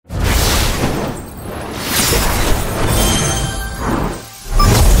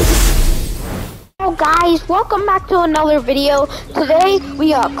guys, welcome back to another video. Today we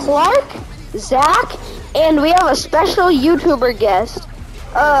got Clark, Zach, and we have a special YouTuber guest,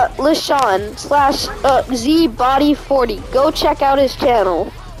 LaShawn slash ZBody40. Go check out his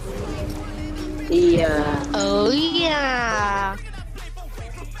channel. Yeah. Oh yeah.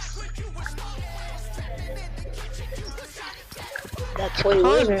 That's Wait,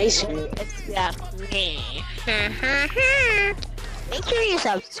 where's Mason? me. Make sure you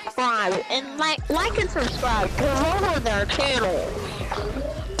subscribe and like and subscribe to all of their channel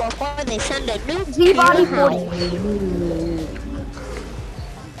before they send a new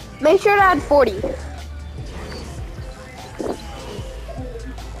ZBody40. Make sure to add 40.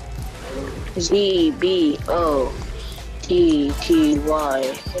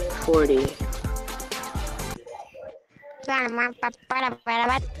 ZBOTTY40.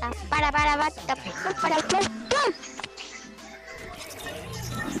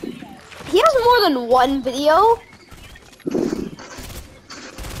 He has more than one video.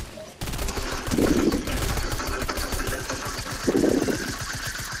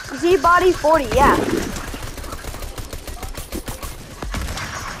 ZBody40, yeah.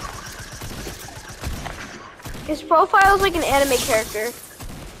 His profile is like an anime character.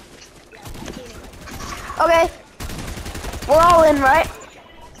 Okay. We're all in, right?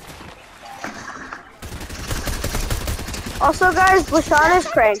 Also, guys, LaShawn is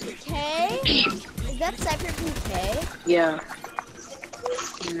pranked. PK? Is that Cypher PK? Yeah.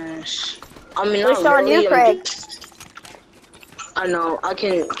 Nice. I mean, LaShawn, not really, you're pranked. I know. I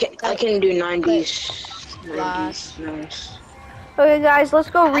can do 90s. 90s. Last. Nice. Okay, guys, let's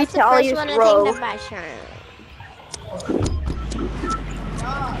go That's the retaliate first one I row. think that my channel.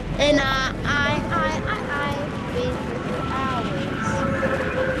 And I waited for hours.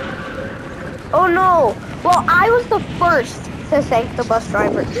 Oh no! Well, I was the first to thank the bus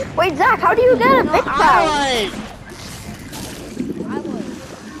driver. Wait, Zach, how do you get a big crowd? I was.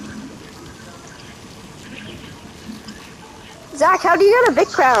 Zach, how do you get a big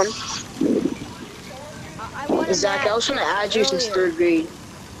crown? I wanted Zach, that I was trying to add you since earlier. 3rd grade.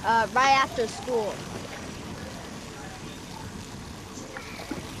 Right after school.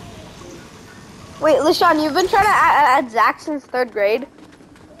 Wait, LaShawn, you've been trying to add Zach since 3rd grade?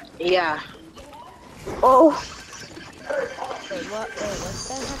 Yeah. Oh. Wait, what's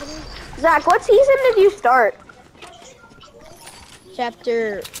that happening? Zach, what season did you start?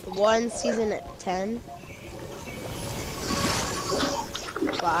 Chapter 1, season 10.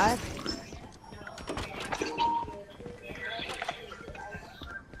 5.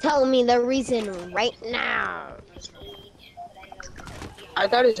 Tell me the reason right now. I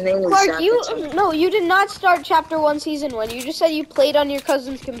thought his name was Clark, Zach. no, you did not start chapter 1, season 1. You just said you played on your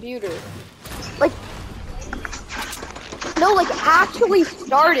cousin's computer. Like, no, like actually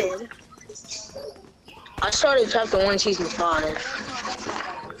started. I started chapter 1, season 5.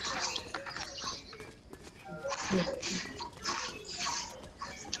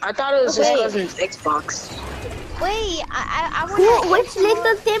 I thought it was his cousin's Xbox. Wait, I want to. Which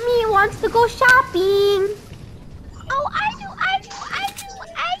little Timmy wants to go shopping? Oh, I do.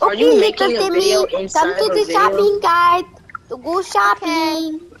 Are you Okay, making little a video Timmy, inside come to of a the video? shopping cart to go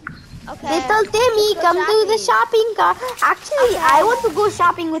shopping. Okay. Little Timmy, Let's go come to the shopping cart. Actually, Okay. I want to go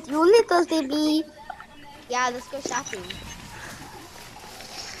shopping with you, little Timmy. Yeah, let's go shopping.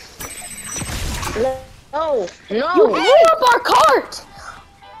 No, You no. blew up our cart!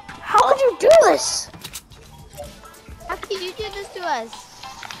 How could you do this? How could you do this to us?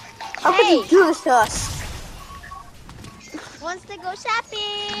 How could you do this to us? Wants to go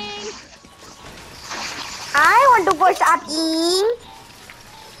shopping. I want to go shopping.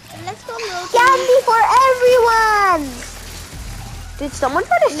 Let's go, little Candy for everyone! Did someone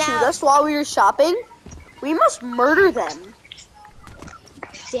try to shoot us while we were shopping? We must murder them.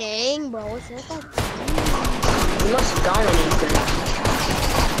 Dang, bro, it's not that. You must dominate them.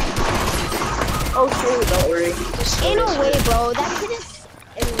 Oh shoot. Don't worry. Ain't no way, bro. That kid is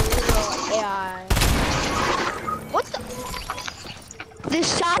in real AI. What the? The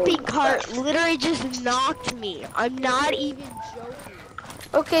shopping cart literally just knocked me. I'm not even joking.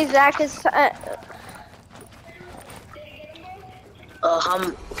 Okay, Zach, it's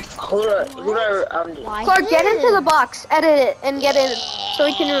Hold on. Why Clark, get him? into the box, edit it, and get in so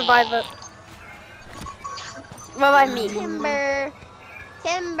we can revive it. Revive me. Timber.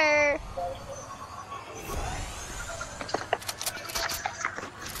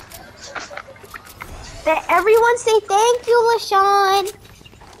 Everyone say thank you, LaShawn.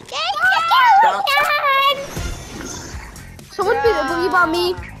 Thank you, LaShawn. Someone boogie bombed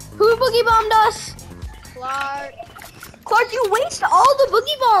me. Who boogie bombed us? Clark. Clark, you waste all the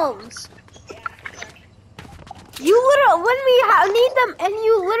boogie bombs. You literally, when we need them, and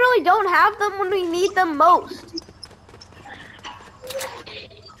you literally don't have them when we need them most.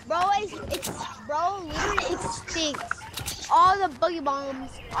 Bro, bro, literally extinct all the boogie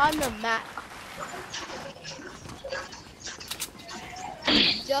bombs on the map.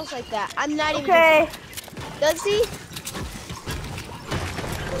 Just like that. I'm not even. Okay. Does he?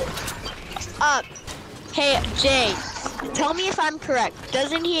 Hey, Jay, tell me if I'm correct.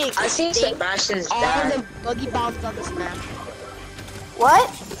 Doesn't he I think extinct Sebastian's all dad. the boogie bombs on this map? What?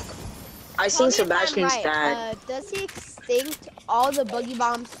 I Tell me think if I'm Sebastian's right. dad. Does he extinct all the boogie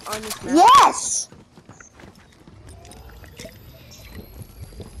bombs on this map? Yes.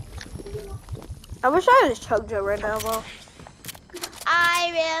 I wish I was Chugja right now, though.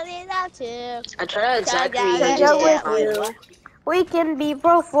 I really love to. I tried exactly Chugja Chugja what you with said. you. We can be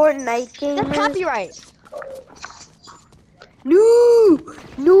pro Fortnite That's gamers. copyright.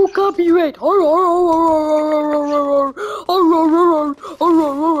 No copyright. Oh,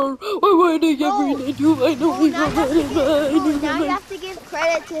 now you have to give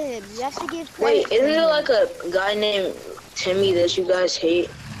credit to him. You have to give credit. Wait, isn't to there him. like a guy named Timmy that you guys hate?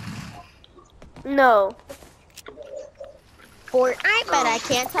 No, Fortnite, but I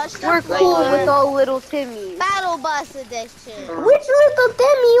can't touch the we're floor. cool with all little Timmys. Battle Bus edition. Which little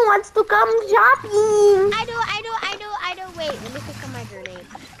Timmy wants to come shopping? I do. Wait, let me pick up my grenade.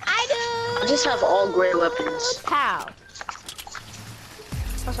 I I do. just have all gray weapons. How?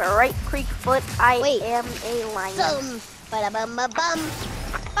 That's a right creek foot. I Wait. am a lion. Bum, ba bum, bum,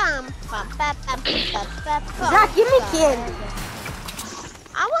 bum, ba bum, ba ba bum. Zach, give me candy.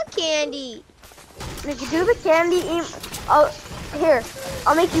 I want candy. If you do the candy, oh, here,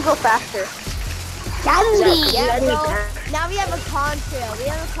 I'll make you go faster. Candy. Zach, Yeah, you bro. got Now we have a contrail. We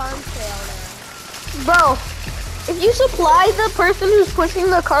have a contrail now. Bro, if you supply the person who's pushing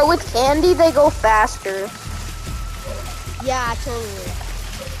the car with candy, they go faster. Yeah, totally.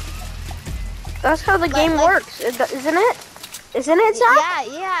 That's how the game works, isn't it? Isn't it, Zach?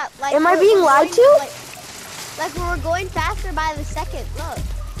 Yeah. Like, Am I we're being lied going, to? Like we're going faster by the second. Look.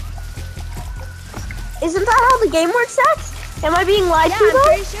 Isn't that how the game works, Zach? Am I being lied Yeah, to, I'm though?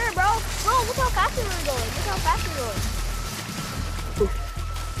 pretty sure, bro. Bro, look how fast we're going. Look how fast we're going.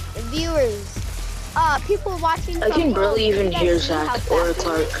 Viewers, people watching. I from can home, barely you even guys hear see how Zach fast or we're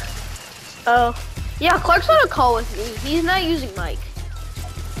Clark. going? Oh. Yeah, Clark's on a call with me. He's not using mic.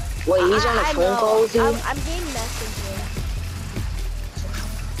 Wait, he's on a I phone know. call with you? I'm getting messages.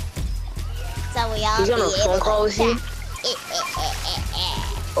 So we all He's on a be phone able call to with you? chat.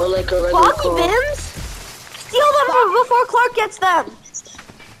 Or like a regular Bobby call? Bims? Steal them before Clark gets them.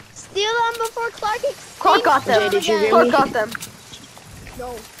 Steal them before Clark extinct. Clark got them. Jay, did you hear Clark me? got them.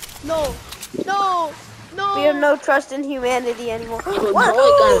 No. We have no trust in humanity anymore. We're What?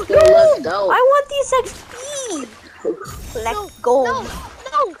 probably gonna feel left out. I want these XP. Let's go.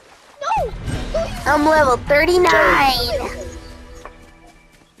 No. I'm level 39.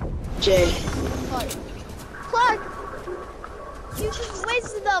 Jay, Clark, you just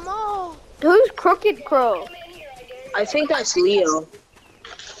wasted them all. Who's Crooked Crow? I think that's Leo.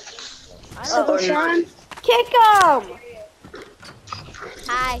 Or not. Kick him.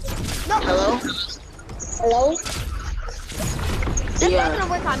 Hi. No. Hello? Hello? That's Yeah. not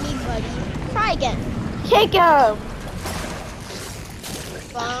gonna work on me, buddy. Try again. Kick him.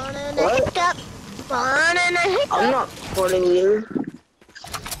 Banana What? hiccup. Banana hiccup. I'm not supporting you.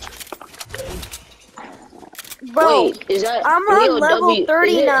 Bro, Wait, is that I'm Leo on level W?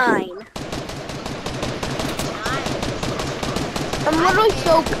 39. I'm literally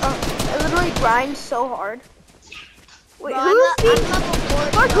I literally grind so hard. Wait, Bro, who's I'm being... level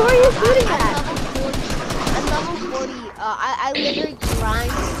 40. Clark, who are you shooting I'm at? level 40. I'm level 40. I literally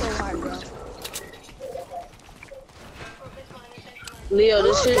grind so hard, bro. Leo,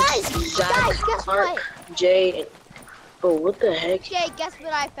 this is Guys, Zach, guess Clark, what? Jay, and... Oh, what the heck? Jay, guess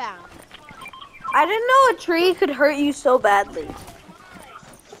what I found? I didn't know a tree could hurt you so badly.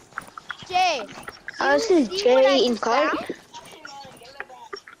 Jay. This you is see Jay what I and just Clark. found?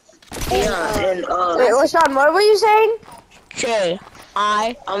 Yeah, and Wait, LaShawn, what were you saying? Jay,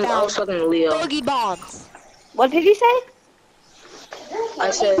 I was talking to Leo. boogie bombs. What did you say? I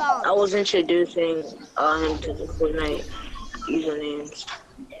said I was introducing him to the Fortnite usernames.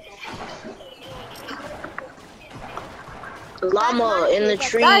 Llama in the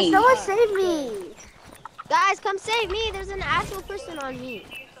tree. Guys, someone save me. Guys, come save me. There's an actual person on me.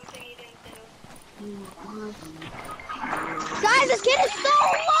 Guys, this kid is so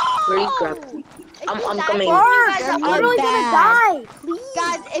Where low. you grab? I'm coming. Clark, I'm literally gonna die. Please.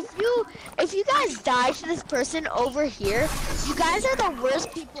 Guys, if you guys die to this person over here, you guys are the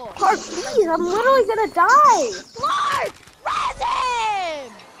worst people. Clark, please, I'm literally gonna die. Clark, res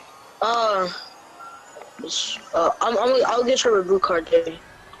him! I'll get your review card there. Is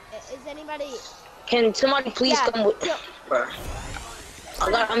anybody? Can somebody please come with? So, Bruh.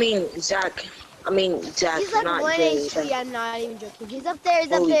 Zach. he's like not 1 Jay. HP, I'm not even joking. He's up there,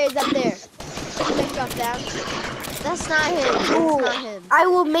 he's up there, he's up there. Pick up down. That's not him, that's not him. I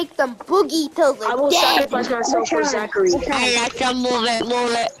will make them boogie till they're I will dead. sacrifice myself for Zachary. I like to move it.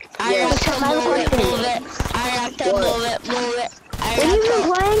 I like to move it. I like to move it. When you've been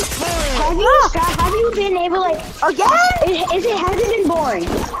playing, have you been able like Again? has it been boring?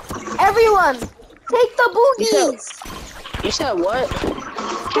 Everyone, take the boogies. You said what?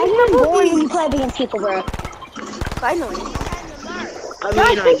 Has it been boring when you play against people, bro? Finally. I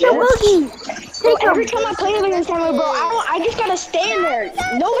Guys, take the guess. boogies. Bro, every time I play against someone, bro, I just gotta stand there.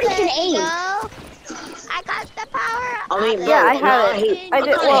 Nobody can aim. I got the power. I mean, bro, Yeah, I have no, it. I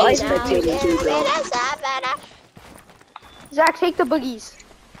did. Well, I hate spectating too, bro. Zach, take the boogies.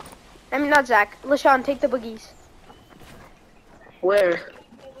 I mean, not Zach. LaShawn, take the boogies. Where?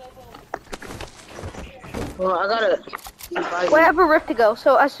 Well, I gotta. We have a rift to go,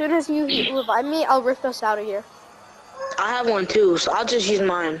 so as soon as you revive me, I'll rift us out of here. I have one too, so I'll just use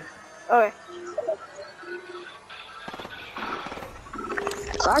mine. Okay.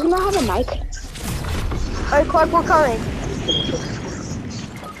 Clark, you don't have a mic? Alright, Clark, we're coming.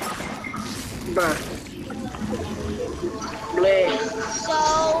 Bruh. Bleh. So,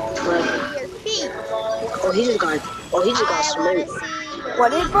 your feet. Oh, he just got I wanna smoked. see. What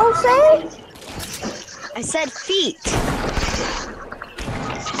did bro say? I said feet.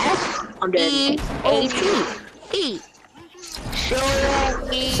 I'm dead. Feet. Show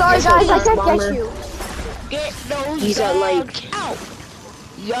me. Sorry guys, I can't Mama. get you. Get those He's at like out.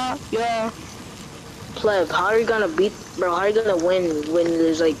 Yeah. pleb. How are you gonna beat, bro? How are you gonna win when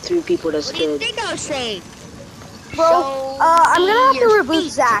there's like 3 people that's What do you dead? think I was saying? Bro, I'm gonna have to your reboot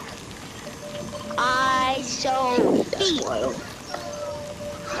feet. Zach. I show feet. Wild.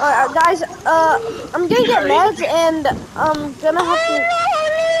 Guys, I'm gonna get meds and I'm gonna have to.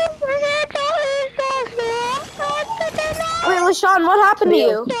 Wait, LaShawn, what happened to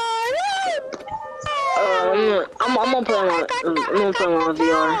you? I'm gonna play on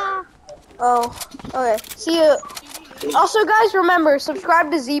VR. Oh, okay. See you. Also, guys, remember, subscribe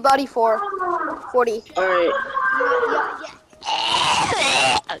to ZBody440. All right.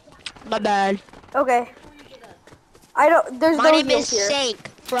 My bad. Okay. There's My no name is heals here. Shank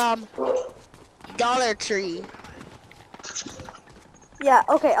from Dollar Tree. Yeah,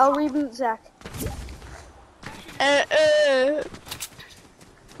 okay, I'll reboot Zach.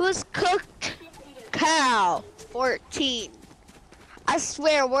 Who's cooked cow? 14. I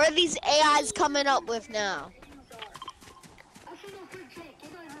swear, what are these AIs coming up with now?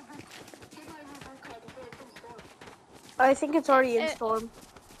 I think it's already in Storm.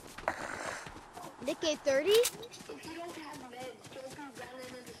 Nick A30?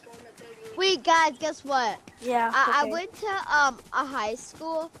 Wait, guys, guess what? Yeah. I okay. went to a high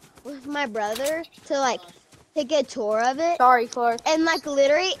school with my brother to like take a tour of it, Sorry, Clark. and like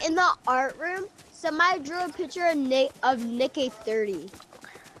literally in the art room, somebody drew a picture of Nick A30.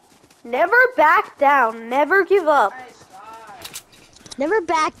 Never back down. Never give up. Never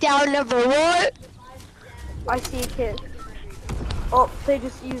back down, never what? I see a kid. Oh, they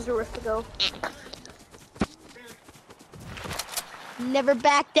just used a rift to go. Never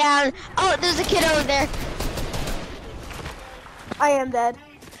back down. Oh, there's a kid over there. I am dead.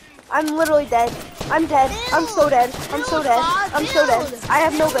 I'm literally dead. I'm dead. I'm so dead. I'm so dead. I'm so dead. I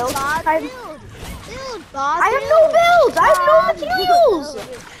have no build. I have no builds. I have no materials.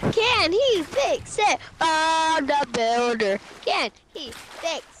 Can he fix it? Bob the Builder. Can he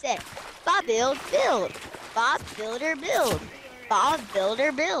fix it? Bob build. Bob Builder build. Bob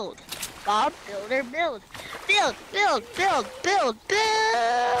Builder build. Bob Builder build. Build.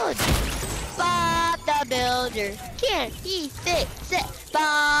 Bob the Builder. Can he fix it?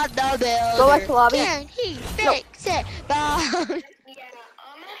 Bob the Builder. Go back to lobby. Can he fix it? Bob. Yeah, I'm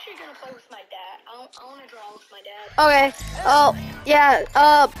actually gonna play with my dad. I wanna draw with my dad. Okay. Oh, yeah.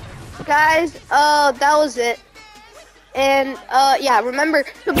 Guys, that was it. And, yeah, remember,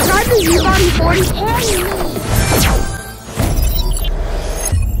 subscribe to ZBody40 and me.